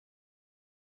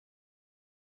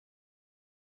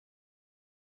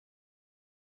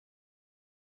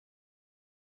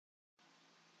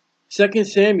2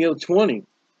 Samuel 20.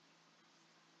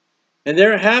 And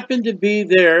there happened to be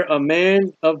there a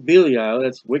man of Belial,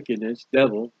 that's wickedness,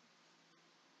 devil,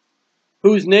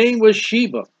 whose name was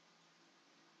Sheba.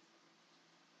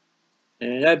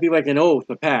 And that'd be like an oath,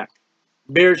 a pact.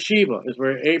 Beersheba is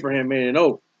where Abraham made an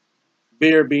oath.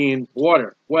 Beer being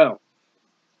water, well.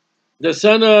 The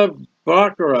son of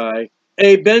Bachari,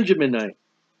 a Benjaminite.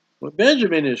 Well,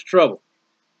 Benjamin is trouble.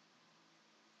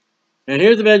 And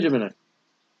here's the Benjaminite.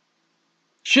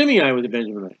 Shimei was a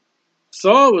Benjaminite.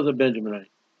 Saul was a Benjaminite.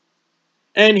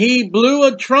 And he blew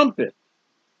a trumpet.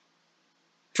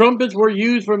 Trumpets were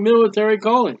used for military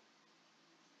calling.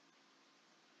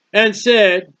 And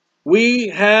said, we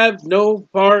have no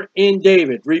part in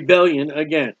David. Rebellion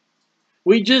again.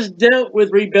 We just dealt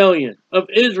with rebellion of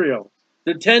Israel,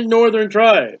 the 10 northern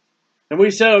tribes. And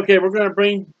we said, okay, we're going to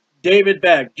bring David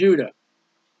back, Judah.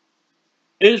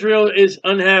 Israel is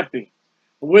unhappy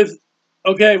with,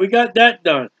 okay, we got that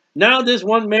done. Now this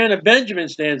one man of Benjamin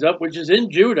stands up, which is in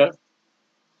Judah.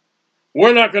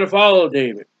 We're not going to follow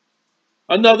David.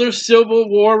 Another civil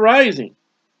war rising.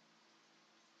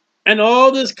 And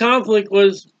all this conflict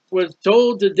was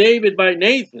told to David by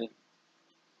Nathan.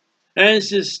 And it's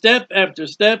just step after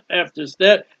step after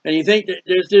step. And you think that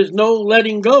there's no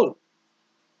letting go.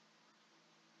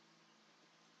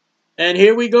 And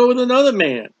here we go with another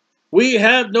man. We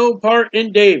have no part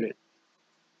in David.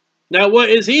 Now what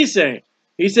is he saying?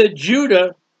 He said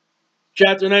Judah,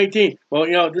 chapter 19. Well,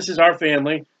 you know, this is our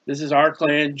family. This is our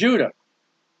clan, Judah.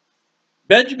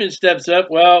 Benjamin steps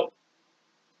up. Well,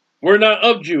 we're not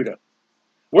of Judah.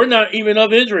 We're not even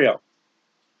of Israel.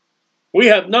 We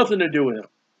have nothing to do with him.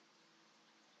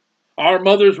 Our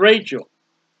mother's Rachel.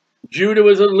 Judah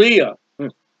was a Leah.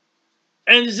 And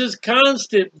it's this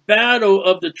constant battle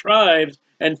of the tribes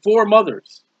and 4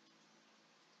 mothers.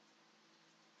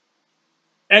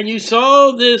 And you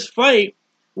saw this fight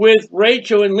with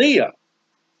Rachel and Leah,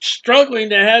 struggling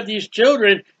to have these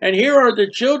children. And here are the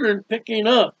children picking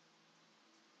up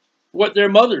what their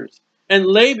mothers, and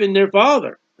Laban their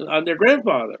father, their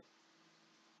grandfather.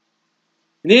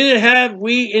 Neither have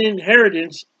we an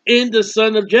inheritance in the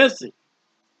son of Jesse.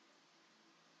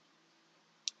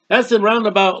 That's a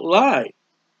roundabout lie.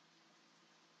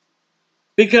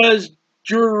 Because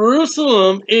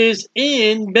Jerusalem is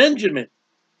in Benjamin.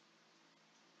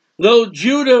 Though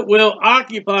Judah will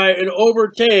occupy and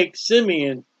overtake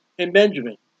Simeon and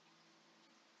Benjamin.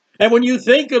 And when you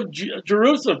think of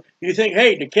Jerusalem, you think,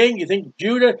 hey, the king, you think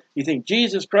Judah, you think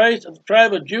Jesus Christ of the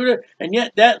tribe of Judah, and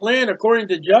yet that land, according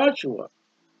to Joshua,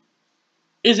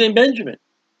 is in Benjamin.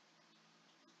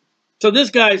 So this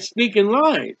guy's speaking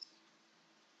lies.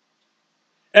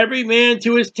 Every man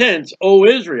to his tents, O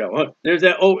Israel. There's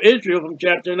that O Israel from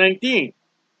chapter 19.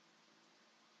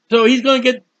 So he's going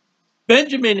to get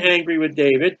Benjamin angry with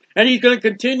David, and he's going to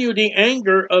continue the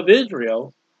anger of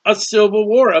Israel, a civil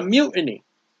war, a mutiny.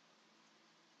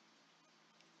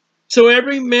 So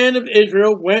every man of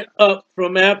Israel went up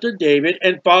from after David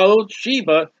and followed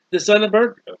Sheba, the son of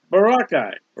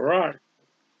Barak.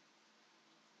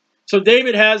 So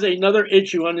David has another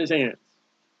issue on his hands.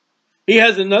 He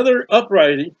has another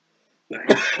uprising.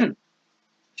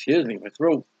 Excuse me, my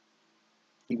throat.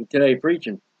 Even today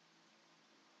preaching.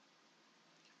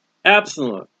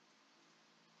 Absalom.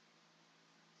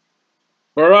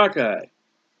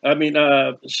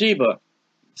 Sheba,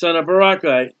 son of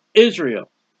Barak, Israel.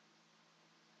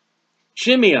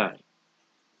 Shimei.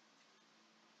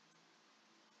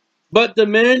 But the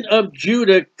men of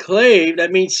Judah clave,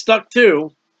 that means stuck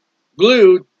to,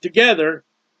 glued together.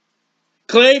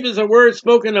 Clave is a word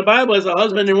spoken in the Bible as a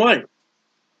husband and wife.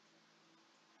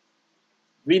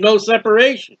 Be no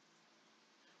separation.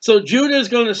 So Judah is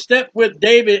going to step with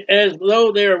David as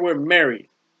though they were married.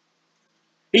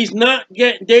 David's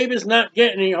not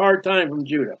getting any hard time from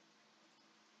Judah.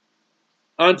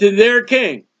 Unto their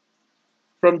king,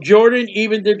 from Jordan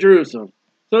even to Jerusalem.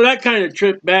 So that kind of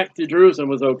trip back to Jerusalem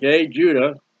was okay.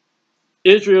 Judah.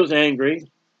 Israel's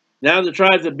angry. Now the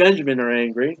tribes of Benjamin are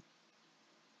angry.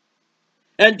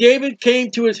 And David came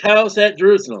to his house at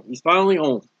Jerusalem. He's finally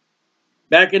home.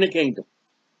 Back in the kingdom.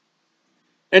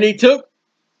 And he took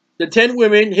the 10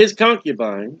 women, his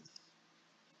concubines.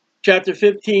 Chapter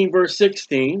 15, verse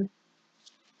 16.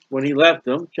 When he left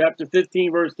them. Chapter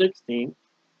 15, verse 16.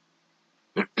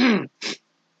 In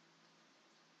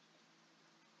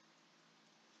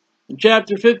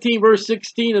chapter 15, verse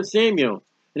 16 of Samuel.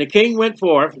 And the king went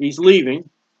forth. He's leaving.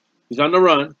 He's on the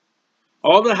run.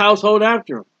 All the household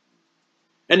after him.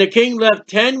 And the king left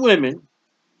 10 women,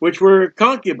 which were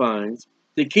concubines,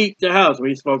 to keep the house.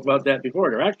 We spoke about that before.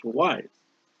 They're actual wives.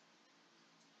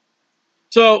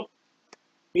 So,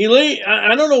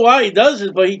 I don't know why he does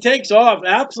this, but he takes off.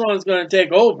 Absalom's going to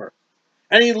take over.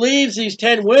 And he leaves these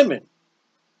 10 women.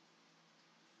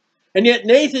 And yet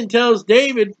Nathan tells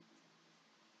David,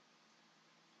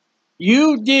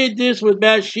 you did this with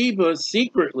Bathsheba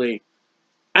secretly.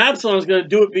 Absalom's going to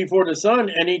do it before the sun,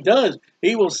 and he does.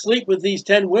 He will sleep with these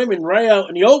 10 women right out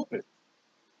in the open.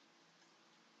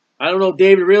 I don't know if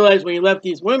David realized when he left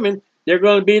these women, they're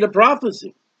going to be the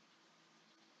prophecy.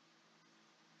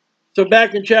 So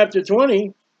back in chapter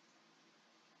 20,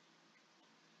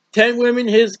 10 women,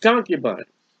 his concubines,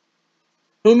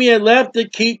 whom he had left to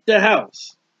keep the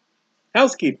house.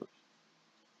 Housekeepers.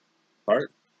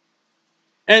 Part.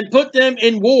 And put them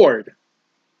in ward.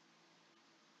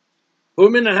 Put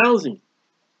them in the housing.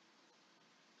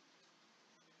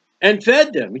 And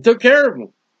fed them. He took care of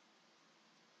them.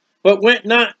 But went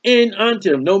not in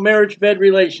unto him. No marriage bed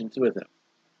relations with him.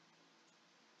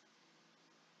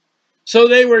 So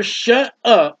they were shut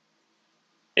up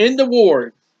in the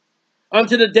ward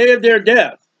unto the day of their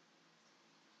death.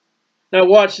 Now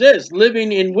watch this.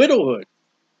 Living in widowhood.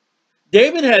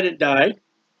 David hadn't died.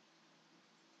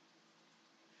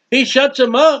 He shuts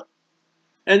them up.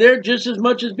 And they're just as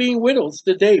much as being widows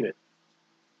to David.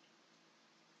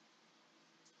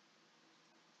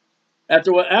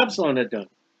 After what Absalom had done.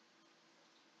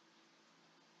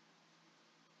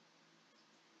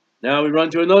 Now we run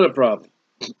to another problem.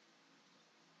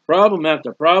 Problem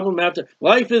after problem after.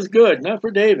 Life is good, not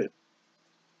for David.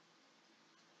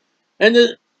 And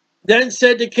then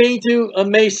said the king to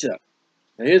Amasa.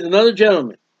 Now here's another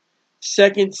gentleman.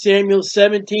 2 Samuel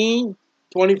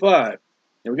 17:25.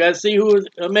 And we got to see who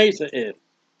Amasa is.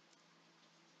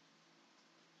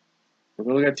 We're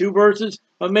going to look at 2 verses.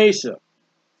 Amasa.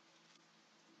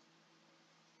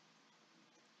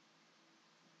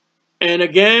 And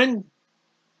again,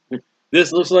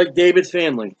 this looks like David's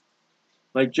family.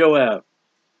 Like Joab.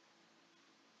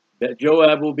 That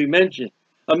Joab will be mentioned.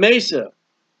 Amasa.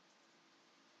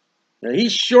 Now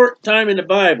he's short time in the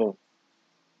Bible,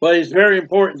 but it's very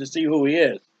important to see who he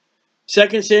is.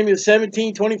 2 Samuel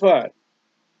 17:25.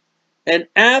 And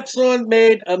Absalom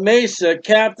made Amasa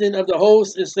captain of the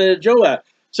host instead of Joab.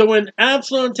 So when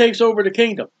Absalom takes over the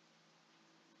kingdom,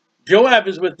 Joab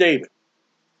is with David.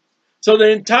 So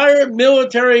the entire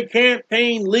military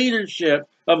campaign leadership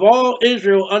of all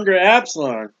Israel under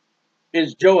Absalom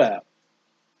is Joab.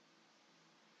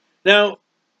 Now,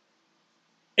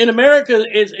 in America,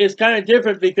 it's kind of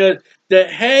different because the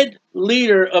head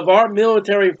leader of our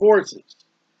military forces,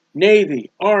 Navy,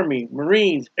 Army,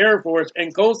 Marines, Air Force,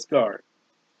 and Coast Guard,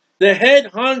 the head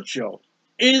honcho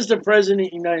is the President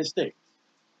of the United States.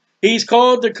 He's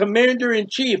called the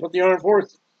Commander-in-Chief of the Armed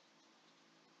Forces.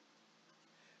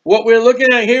 What we're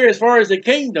looking at here as far as the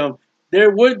kingdom,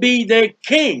 there would be the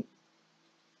king.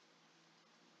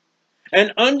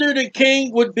 And under the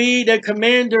king would be the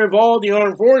commander of all the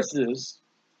armed forces.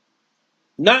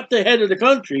 Not the head of the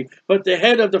country, but the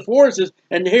head of the forces.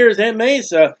 And here's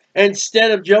Amasa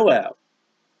instead of Joab.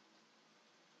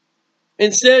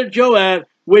 Instead of Joab,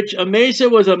 which Amasa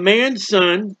was a man's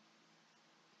son,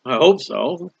 I hope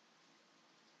so,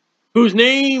 whose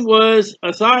name was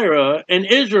Asirah, an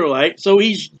Israelite. So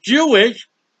he's Jewish.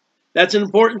 That's an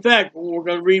important fact. We're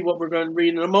going to read what we're going to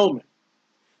read in a moment.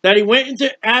 That he went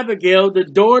into Abigail, the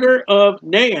daughter of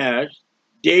Nahash,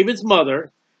 David's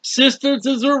mother, sister to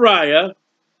Zariah,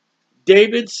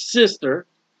 David's sister,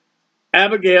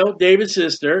 Abigail, David's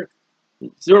sister,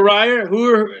 Zariah,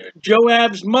 who are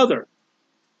Joab's mother.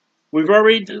 We've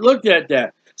already looked at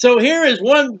that. So here is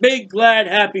one big, glad,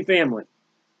 happy family.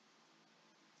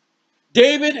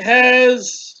 David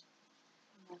has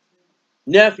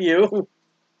nephew,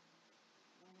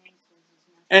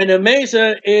 and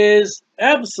Amasa is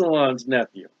Absalom's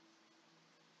nephew.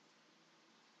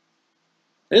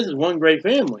 This is one great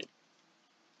family.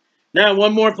 Now,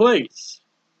 one more place.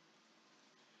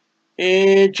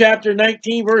 In chapter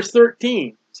 19, verse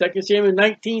 13. 2 Samuel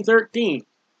 19:13.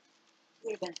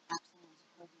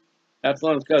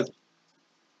 Absalom's cousin.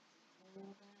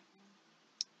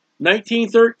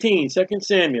 19:13, 2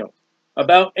 Samuel.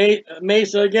 About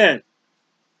Amasa again.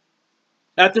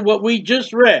 After what we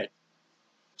just read.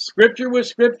 Scripture with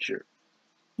scripture.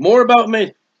 More about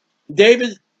Amasa.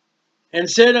 David, and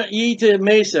said ye to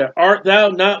Amasa, art thou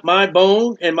not my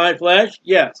bone and my flesh?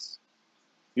 Yes.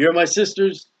 You're my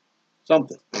sister's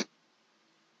something.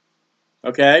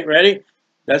 Okay, ready?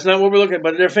 That's not what we're looking at,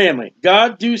 but their family.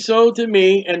 God do so to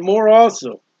me, and more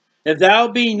also, if thou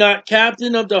be not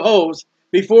captain of the host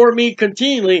before me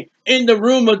continually in the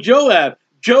room of Joab.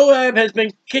 Joab has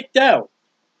been kicked out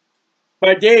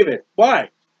by David. Why?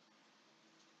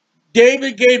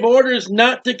 David gave orders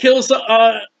not to kill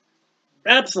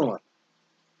Absalom.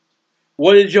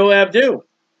 What did Joab do?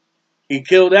 He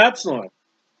killed Absalom.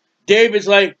 David's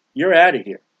like, you're out of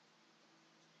here.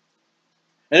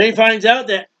 And then he finds out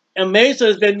that Amasa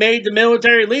has been made the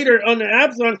military leader under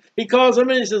Absalom. He calls him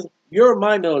and he says, you're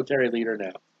my military leader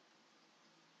now.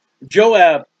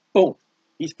 Joab, boom,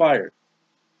 he's fired.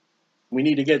 We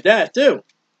need to get that too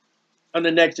on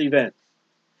the next event.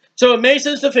 So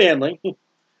Amasa is the family.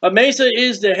 Amasa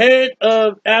is the head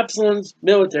of Absalom's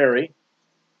military.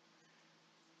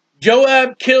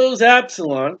 Joab kills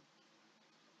Absalom.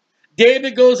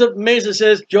 David goes up to Amasa and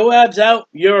says, Joab's out,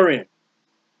 you're in.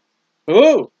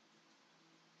 Ooh.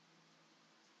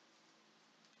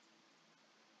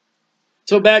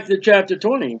 So back to chapter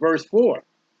 20, verse 4.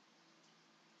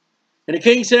 And the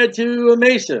king said to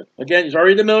Amasa, again, he's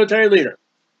already the military leader,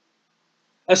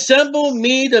 assemble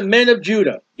me the men of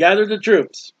Judah, gather the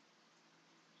troops,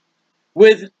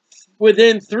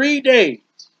 within 3 days,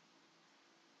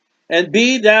 and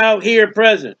be thou here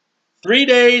present. 3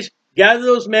 days, gather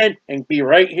those men, and be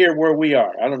right here where we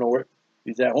are. I don't know where,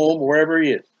 he's at home or wherever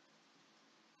he is.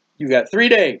 You got 3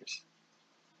 days.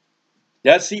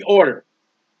 That's the order.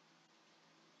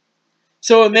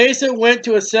 So Amasa went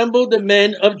to assemble the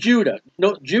men of Judah.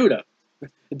 No, Judah.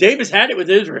 David's had it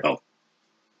with Israel.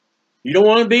 You don't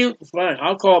want to be? Fine,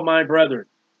 I'll call my brethren.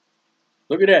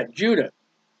 Look at that, Judah.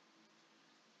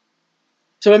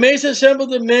 So Amasa assembled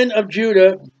the men of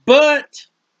Judah, but,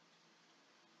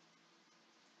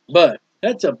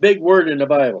 that's a big word in the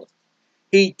Bible.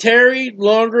 He tarried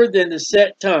longer than the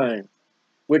set time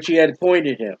which he had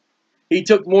appointed him. He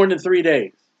took more than 3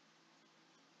 days.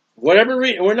 Whatever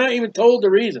reason, we're not even told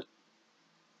the reason.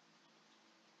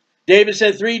 David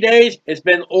said 3 days, it's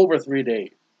been over 3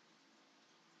 days.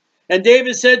 And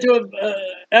David said to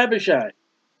Abishai,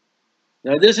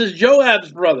 now this is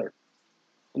Joab's brother,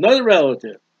 another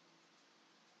relative.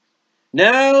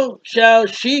 Now shall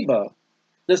Sheba,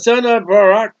 the son of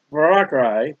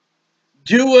Barakrai,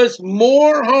 do us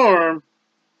more harm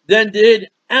than did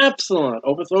Absalom,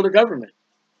 overthrow the government.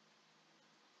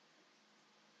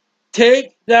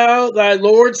 Take thou thy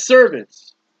Lord's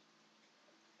servants.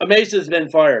 Amasa's been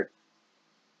fired.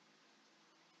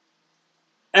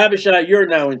 Abishai, you're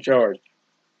now in charge.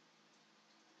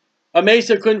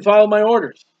 Amasa couldn't follow my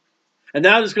orders. And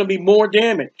now there's going to be more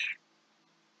damage.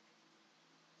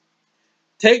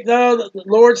 Take thou the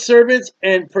Lord's servants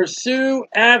and pursue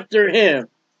after him,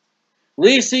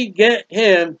 lest he get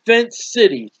him fenced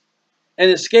cities and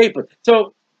escape it.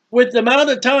 So, with the amount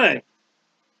of time,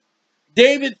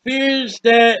 David fears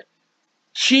that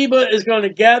Sheba is going to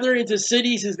gather into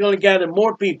cities. He's going to gather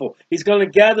more people. He's going to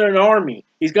gather an army.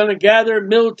 He's going to gather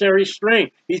military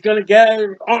strength. He's going to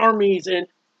gather armies and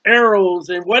arrows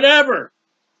and whatever.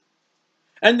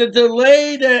 And the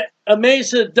delay that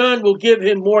Amasa done will give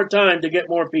him more time to get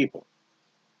more people.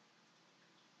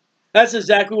 That's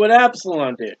exactly what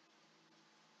Absalom did.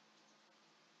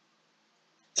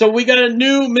 So we got a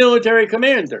new military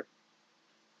commander.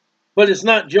 But it's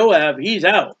not Joab. He's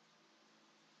out.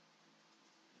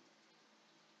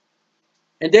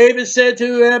 And David said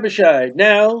to Abishai,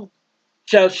 now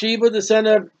shall Sheba the son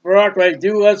of Barakrai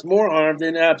do us more harm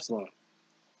than Absalom.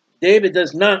 David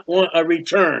does not want a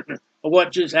return of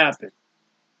what just happened.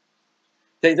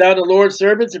 Take thou the Lord's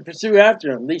servants and pursue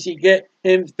after him, lest he get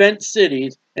him fenced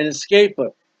cities and escape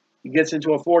it. He gets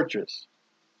into a fortress.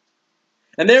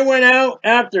 And there went out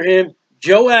after him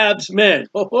Joab's men.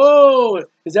 Oh,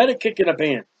 is that a kick in the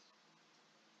pants?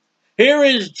 Here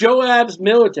is Joab's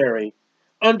military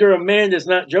under a man that's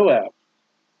not Joab.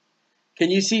 Can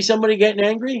you see somebody getting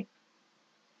angry?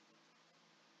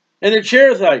 And the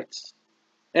Cherethites,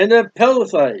 and the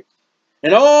Pelethites,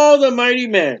 and all the mighty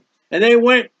men, and they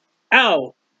went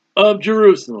out of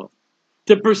Jerusalem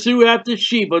to pursue after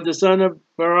Sheba, the son of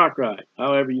Barakrai,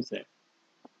 however you say it.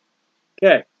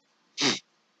 Okay.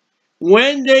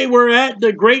 When they were at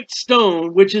the great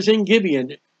stone, which is in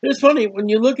Gibeon, it's funny, when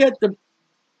you look at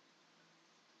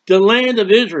the land of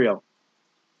Israel,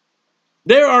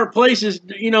 there are places,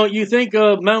 you know, you think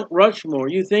of Mount Rushmore,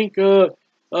 you think of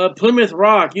Plymouth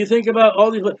Rock, you think about all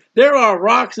these, there are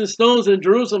rocks and stones in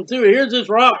Jerusalem too. Here's this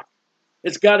rock.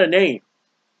 It's got a name.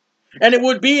 And it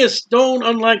would be a stone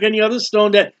unlike any other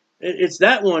stone that, it's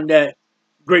that one, that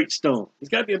great stone. It's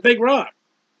got to be a big rock,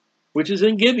 which is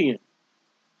in Gibeon.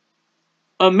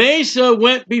 Amasa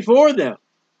went before them.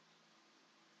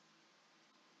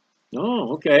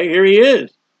 Oh, okay, here he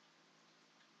is.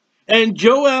 And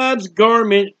Joab's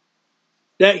garment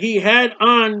that he had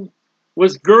on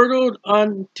was girdled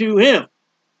unto him.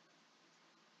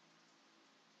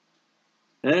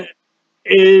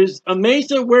 Is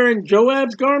Amasa wearing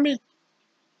Joab's garment?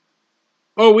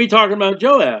 Oh, we talking about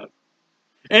Joab.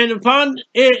 And upon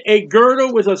it a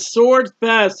girdle with a sword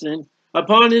fastened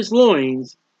upon his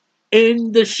loins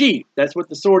in the sheath. That's what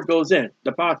the sword goes in,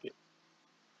 the pocket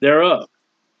thereof.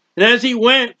 And as he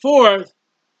went forth,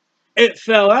 it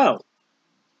fell out.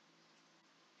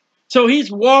 So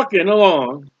he's walking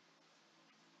along,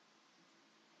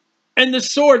 and the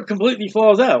sword completely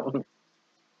falls out.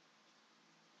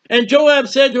 And Joab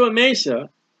said to Amasa,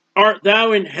 art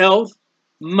thou in health,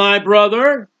 my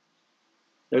brother?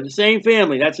 They're the same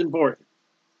family. That's important.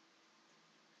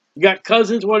 You got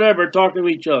cousins, whatever, talking to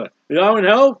each other. Are thou in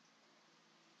health?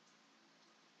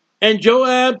 And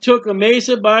Joab took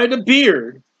Amasa by the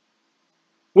beard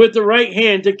with the right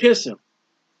hand to kiss him.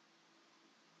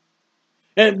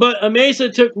 But Amasa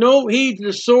took no heed to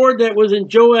the sword that was in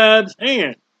Joab's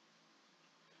hand.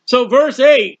 So verse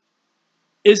 8,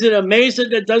 is it Amasa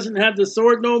that doesn't have the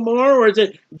sword no more? Or is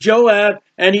it Joab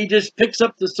and he just picks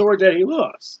up the sword that he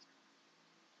lost?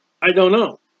 I don't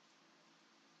know.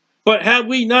 But have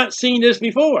we not seen this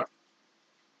before?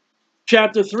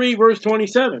 Chapter 3, verse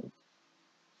 27.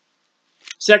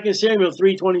 2 Samuel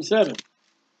 3:27.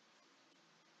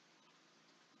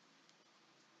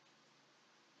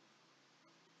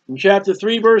 In chapter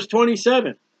 3, verse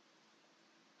 27.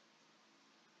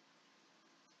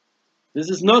 This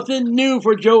is nothing new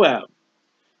for Joab.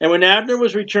 And when Abner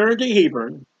was returned to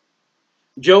Hebron,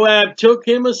 Joab took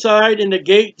him aside in the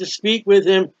gate to speak with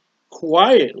him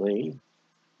quietly,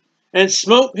 and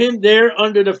smote him there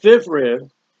under the fifth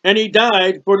rib, and he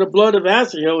died for the blood of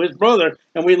Asahel, his brother.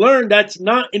 And we learned that's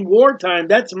not in wartime,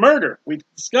 that's murder. We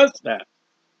discussed that.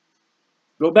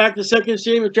 Go back to 2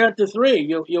 Samuel chapter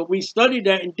 3. We studied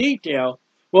that in detail.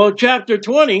 Well, chapter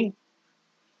 20,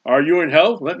 are you in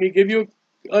health? Let me give you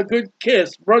a good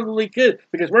kiss, brotherly kiss,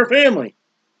 because we're family.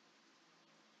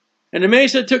 And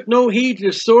Amasa took no heed to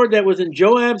the sword that was in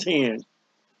Joab's hand.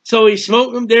 So he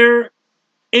smote him there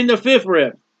in the fifth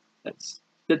rib. That's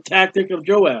the tactic of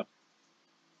Joab.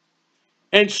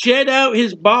 And shed out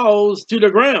his bowels to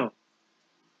the ground.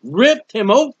 Ripped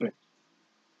him open.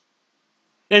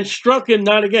 And struck him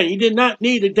not again. He did not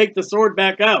need to take the sword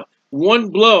back out.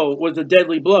 One blow was a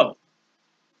deadly blow.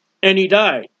 And he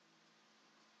died.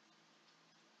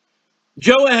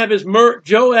 Joab has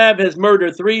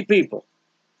murdered 3 people.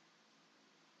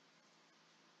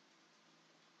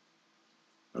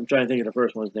 I'm trying to think of the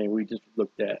first one's name we just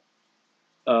looked at.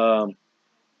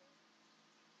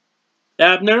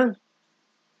 Abner,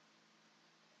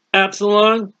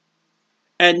 Absalom,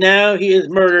 and now he has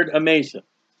murdered Amasa.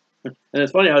 And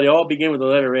it's funny how they all begin with the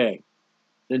letter A. It's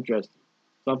interesting.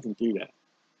 Something to that.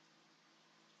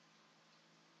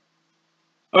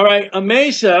 All right,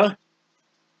 Amasa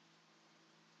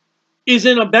is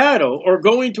in a battle or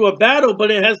going to a battle, but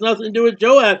it has nothing to do with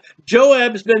Joab.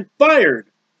 Joab's been fired.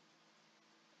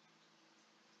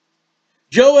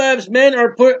 Joab's men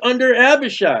are put under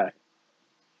Abishai.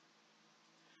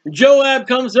 Joab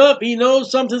comes up, he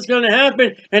knows something's going to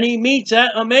happen, and he meets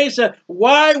at Amasa.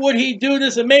 Why would he do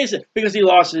this, Amasa? Because he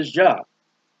lost his job.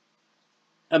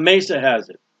 Amasa has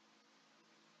it.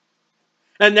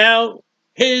 And now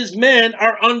his men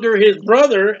are under his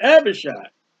brother, Abishai.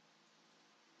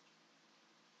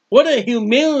 What a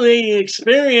humiliating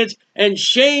experience and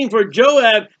shame for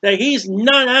Joab that he's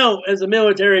not out as a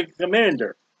military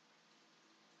commander.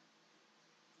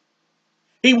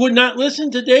 He would not listen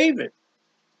to David.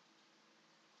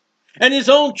 And his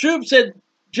own troops said,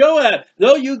 Joab,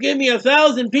 though you give me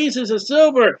 1,000 pieces of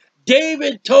silver,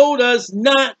 David told us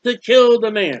not to kill the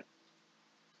man.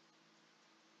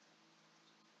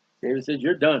 David said,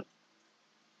 you're done.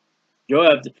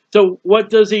 Joab. So what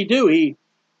does he do?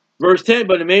 Verse 10,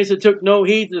 but Amasa took no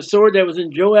heed to the sword that was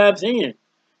in Joab's hand.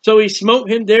 So he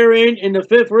smote him therein in the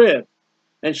fifth rib,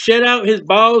 and shed out his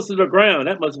bowels to the ground.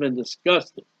 That must have been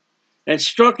disgusting. And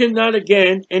struck him not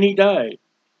again, and he died.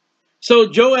 So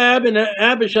Joab and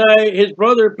Abishai, his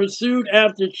brother, pursued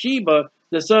after Sheba,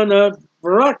 the son of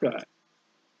Berechiah.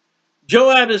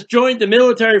 Joab has joined the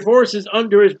military forces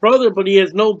under his brother, but he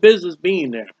has no business being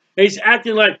there. He's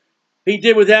acting like he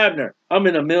did with Abner. I'm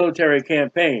in a military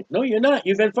campaign. No, you're not.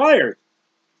 You've been fired.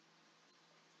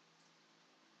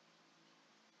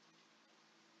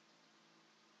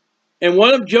 And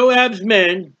one of Joab's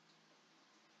men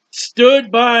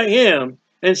stood by him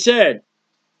and said,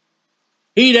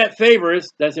 he that favors,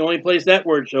 that's the only place that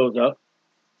word shows up,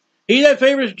 he that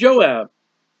favors Joab,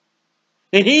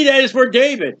 and he that is for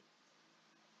David.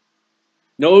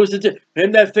 Notice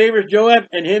him that favors Joab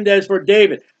and him that is for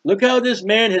David. Look how this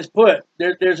man has put,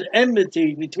 there's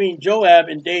enmity between Joab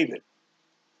and David.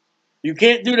 You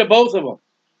can't do to both of them.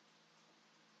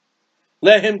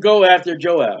 Let him go after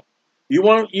Joab.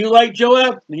 You like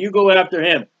Joab? Then you go after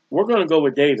him. We're going to go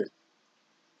with David.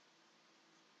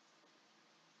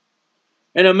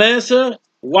 And Amasa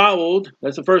wallowed.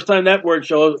 That's the first time that word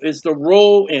shows. It's to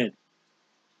roll in.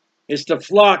 It's to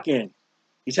flock in.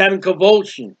 He's having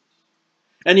convulsions.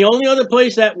 And the only other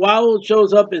place that wallowed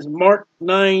shows up is Mark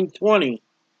 9:20.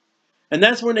 And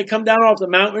that's when they come down off the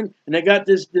mountain and they got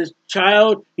this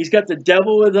child. He's got the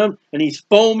devil with him and he's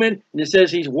foaming. And it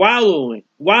says he's wallowed.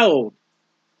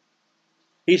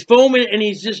 He's foaming and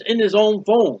he's just in his own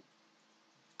foam.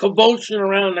 Convulsion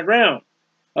around the ground.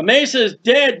 Amasa is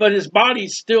dead, but his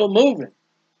body's still moving.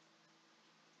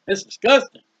 It's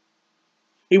disgusting.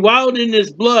 He wallowed in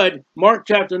his blood. Mark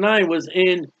chapter 9 was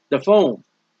in the foam.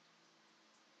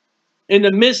 In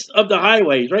the midst of the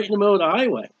highway. He's right in the middle of the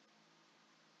highway.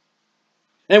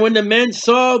 And when the men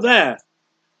saw that,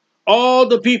 all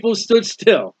the people stood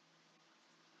still.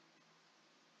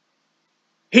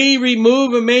 He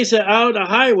removed Amasa out of the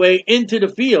highway into the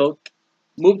field,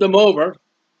 moved him over,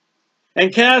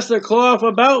 and cast a cloth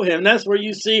about him. That's where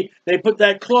you see they put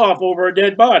that cloth over a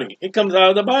dead body. It comes out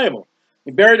of the Bible.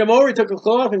 He buried him over, he took a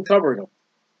cloth and covered him.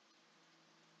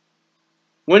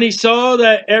 When he saw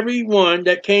that everyone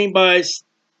that came by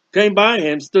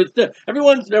him stood still.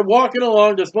 Everyone's they're walking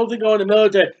along, they're supposed to go in the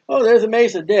military. Oh, there's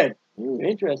Amasa dead. Ooh,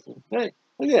 interesting. Hey,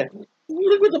 look at that.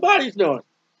 Look what the body's doing.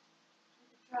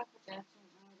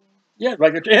 Yeah,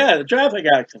 the traffic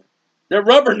accident. They're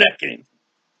rubbernecking.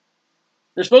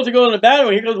 They're supposed to go in the battle.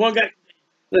 Here goes one guy.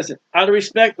 Listen, out of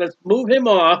respect, let's move him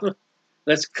off.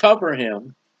 Let's cover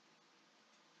him.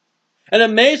 And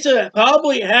Amasa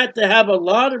probably had to have a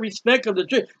lot of respect of the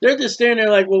truth. They're just standing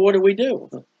there like, well, what do we do?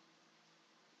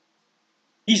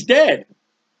 He's dead.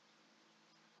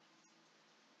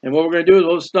 And what we're going to do is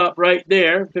we'll stop right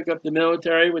there, pick up the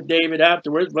military with David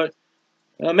afterwards. But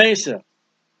Amasa,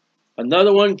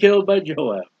 another one killed by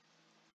Joab.